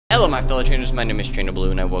Hello my fellow trainers, my name is Trainer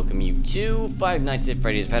Blue and I welcome you to Five Nights at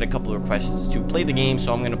Freddy's. I've had a couple of requests to play the game,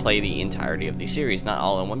 so I'm going to play the entirety of the series. Not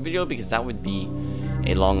all in one video because that would be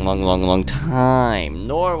a long time.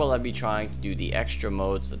 Nor will I be trying to do the extra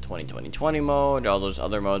modes, the 2020 mode, all those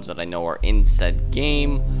other modes that I know are in said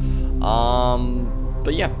game.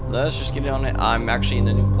 But yeah, let's just get on it. I'm actually in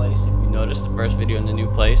the new place. If you noticed the first video in the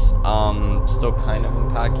new place, still kind of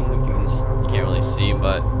unpacking. If you can't really see,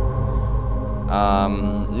 but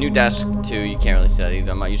new desk too. You can't really see that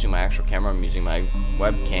either. I'm not using my actual camera. I'm using my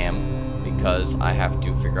webcam because I have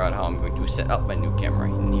to figure out how I'm going to set up my new camera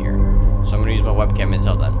in here. So I'm going to use my webcam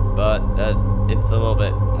until then. But it's a little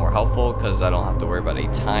bit more helpful because I don't have to worry about a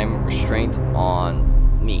time restraint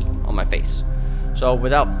on me, on my face. So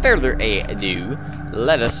without further ado,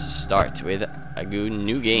 let us start with a good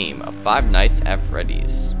new game of Five Nights at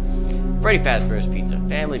Freddy's. Freddy FAZBEARS Pizza,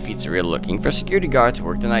 family pizzeria, looking for security guard to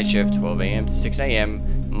work the night shift, 12 a.m. to 6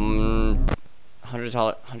 a.m.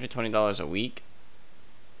 $120 a week.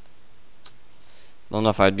 Don't know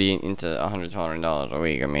if I'd be into $120 a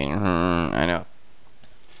week. I mean, I know.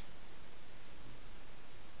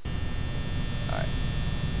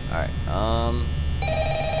 Alright,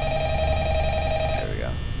 there we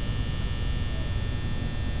go.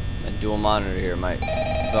 That dual monitor here might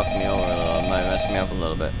fuck me over a little, might mess me up a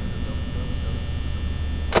little bit.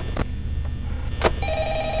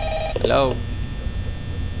 Hello?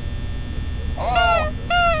 Hello?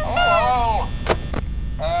 Hello?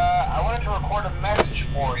 I wanted to record a message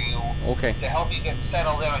for you. Okay. To help you get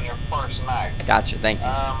settled in on your first night. Gotcha, thank you.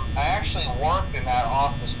 I actually worked in that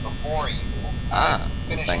office before you.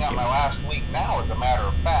 Finishing up my last week now, as a matter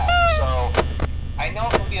of fact. So, I know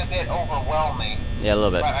it can be a bit overwhelming. Yeah, a little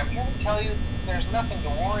bit. But I'm here to tell you there's nothing to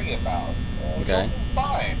worry about. Okay. You'll be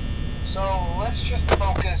fine. So, let's just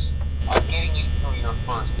focus on getting you through your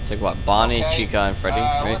first. It's like what, Bonnie, okay. Chica, and Freddy,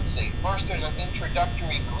 right? Let's see. First, there's an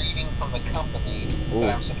introductory greeting from the company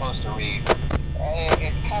that I'm supposed to read.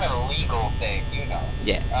 It's kind of a legal thing, you know.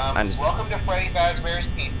 Yeah, I understand. Welcome to Freddy FAZBEARS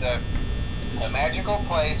Pizza, a magical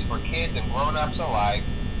place for kids and grown-ups alike,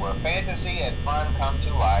 where fantasy and fun come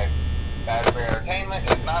to life. FAZBEAR Entertainment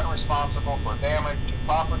is not responsible for damage to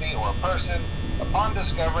property or person. Upon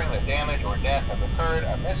discovering that damage or death have occurred,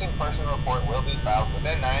 a missing person report will be filed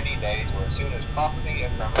within 90 days or as soon as property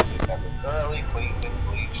and premises have been thoroughly cleaned and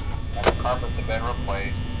bleached and the carpets have been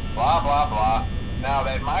replaced. Blah, blah, blah. Now,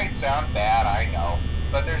 that might sound bad, I know,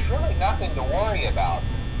 but there's really nothing to worry about.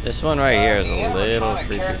 This one right here is a little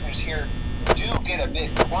creepy. The characters here do get a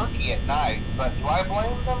bit quirky at night, but do I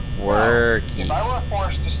blame them? Quirky. No. If I were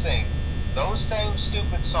forced to sing those same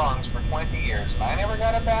stupid songs for 20 years and I never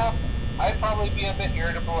got a bath, I'd probably be a bit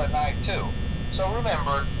irritable at night too. So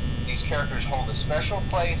remember, these characters hold a special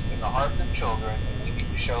place in the hearts of children and we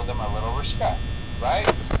need to show them a little respect, right?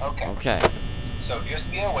 Okay. Okay. So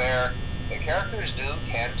just be aware, the characters do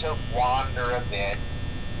tend to wander a bit.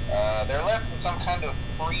 They're left in some kind of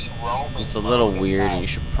free roaming. It's a little weird and you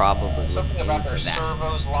should probably look something about into their that.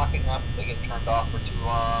 servos locking up if they get turned off for too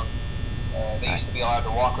long. They used to be allowed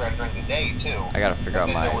to walk around during the day too. I gotta figure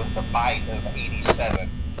out my... There was the bite of 87.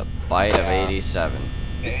 The bite of 87.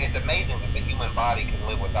 It's amazing that the human body can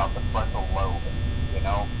live without the frontal lobe, you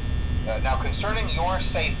know? Now, concerning your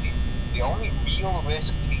safety, the only real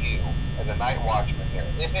risk to you as a night watchman here,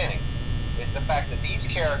 if any, is the fact that these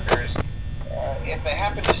characters, if they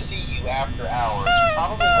happen to see you after hours,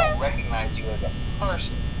 probably won't recognize you as a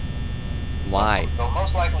person. Why? They'll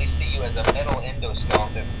most likely see you as a metal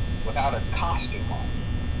endoskeleton without its costume on.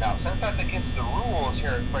 Now, since that's against the rules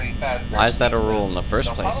here at Freddy FAZBEARS, why is that a rule in the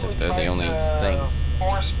first place if they're the only things?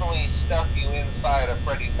 Forcefully stuff you inside a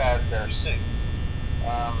Freddy FAZBEARS suit.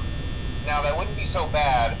 Now, that wouldn't be so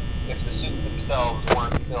bad if the suits themselves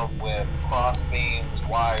weren't filled with cross beams,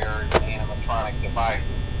 wires, and animatronic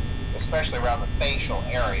devices, especially around the facial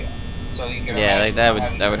area. So you can like that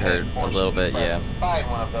would hurt a little bit, yeah. Inside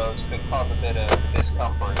one of those could cause a bit of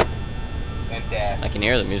discomfort and death. I can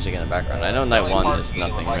hear the music in the background. I know night one there's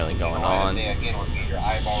nothing really going on,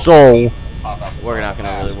 so we're not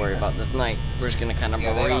gonna really worry about this night. We're just gonna kind of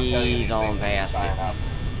breeze on past it.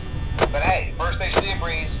 But hey, first day should be a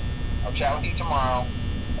breeze. I'll chat with you tomorrow.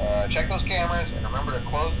 Check those cameras and remember to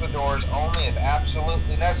close the doors only if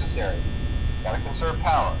absolutely necessary. Gotta conserve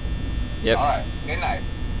power. Yep. Alright, good night.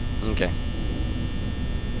 Okay.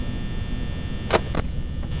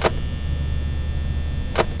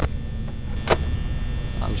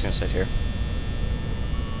 I'm just gonna sit here.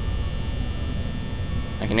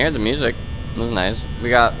 I can hear the music. It was nice. We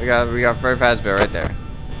got Freddy FAZBEAR right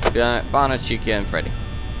there. Bonnie, Chica, and Freddy.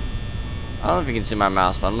 I don't know if you can see my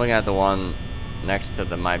mouse, but I'm looking at the one next to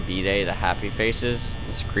the My B-Day, the happy faces.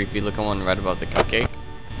 This creepy looking one right above the cupcake.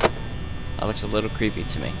 That looks a little creepy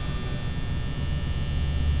to me.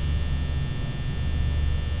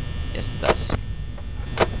 Yes, it does.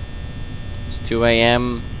 It's 2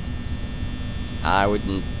 a.m. I would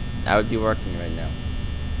be working right now.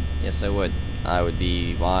 Yes, I would. I would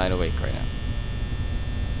be wide awake right now.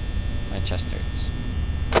 My chest hurts.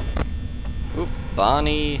 Oop,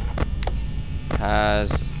 Bonnie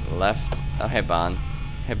has left. Oh, hey, Bon.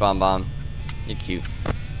 Hey, Bon Bon. You're cute.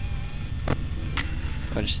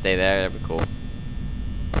 I'll just stay there. That'd be cool.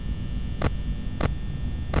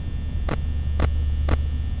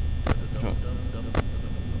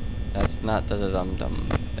 That's not da-da-dum-dum.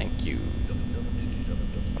 Thank you.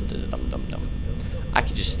 Da-da-dum-dum-dum. I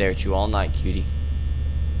could just stare at you all night, cutie.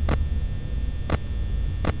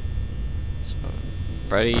 So,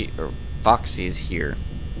 Freddy or Foxy is here.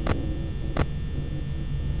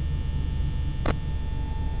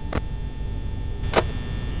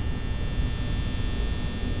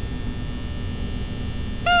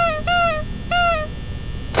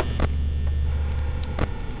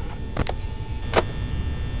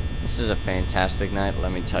 This is a fantastic night,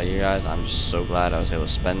 let me tell you guys. I'm just so glad I was able to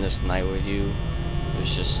spend this night with you. It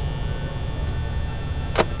was just...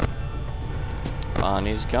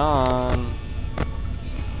 Bonnie's gone.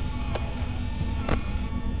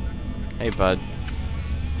 Hey, bud.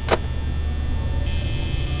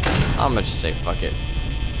 I'm gonna just say fuck it.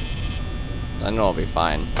 I know I'll be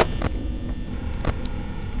fine.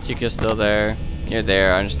 Chica's still there. You're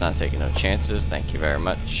there. I'm just not taking no chances. Thank you very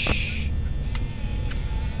much.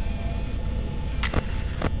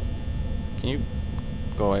 Can you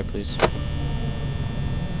go away, please?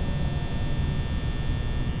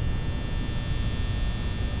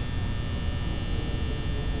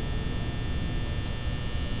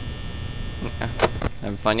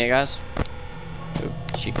 Having fun yet, guys? Ooh,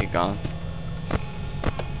 Chica gone.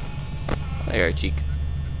 There, Chica.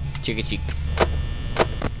 Chica.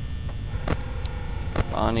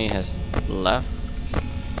 Bonnie has left.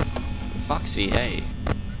 Foxy, hey.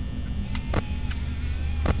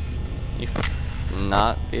 You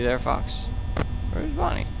not be there, Fox? Where's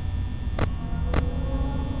Bonnie?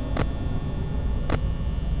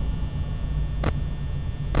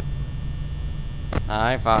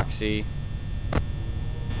 Hi, Foxy.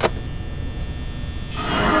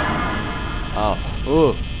 Oh,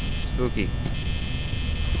 ooh, spooky.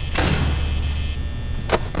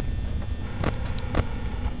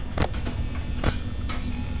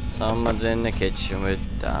 Someone's in the kitchen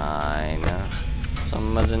with Dinah.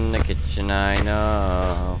 Someone's in the kitchen, I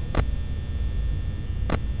know.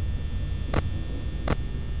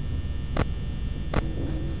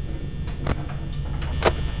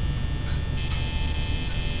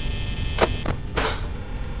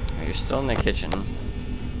 You're still in the kitchen.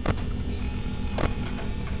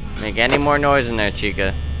 Make any more noise in there,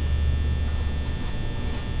 Chica.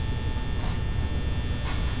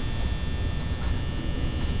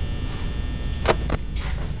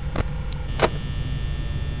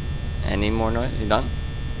 Any more noise? You done?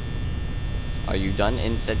 Are you done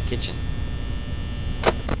in said kitchen?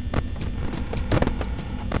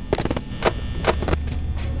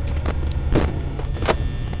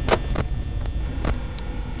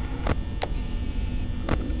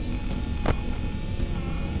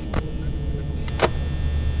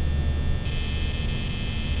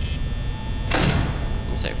 I'm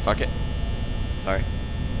gonna say fuck it. Sorry.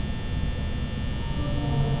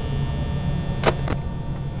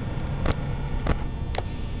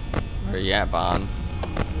 Where you at, Bon?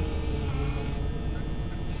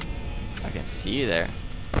 I can see you there.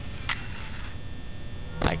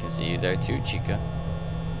 I can see you there too, Chica.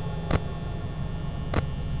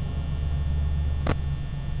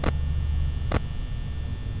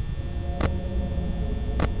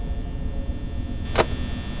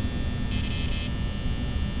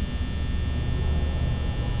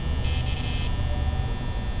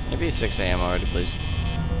 Maybe 6 a.m. already, please.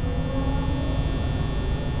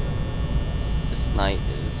 This night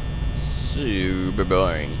is super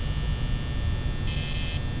boring.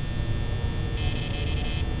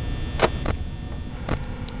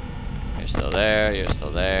 You're still there, you're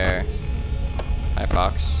still there. Hi,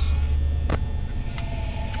 Fox.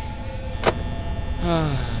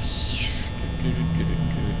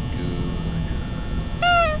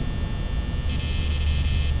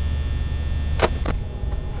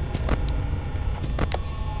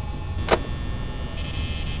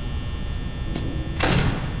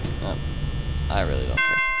 I really don't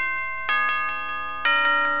care.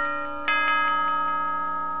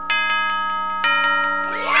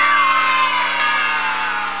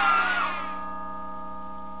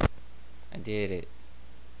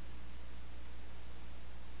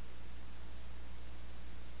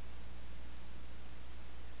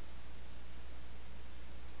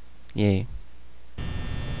 Yay.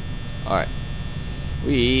 Alright.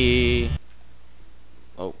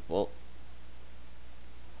 Oh, well.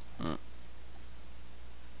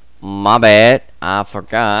 My bad. I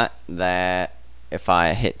forgot that if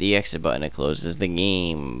I hit the exit button, it closes the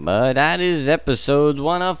game. But that is episode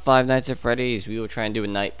 1 of Five Nights at Freddy's. We will try and do a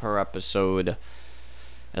night per episode.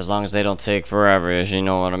 As long as they don't take forever, as you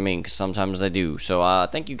know what I mean, because sometimes they do. So,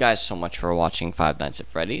 thank you guys so much for watching Five Nights at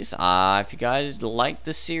Freddy's. If you guys like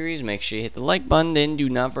the series, make sure you hit the like button. Then do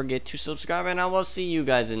not forget to subscribe, and I will see you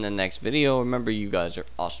guys in the next video. Remember, you guys are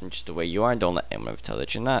awesome just the way you are, and don't let anyone ever tell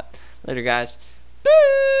that you're not. Later, guys.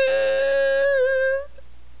 Bye!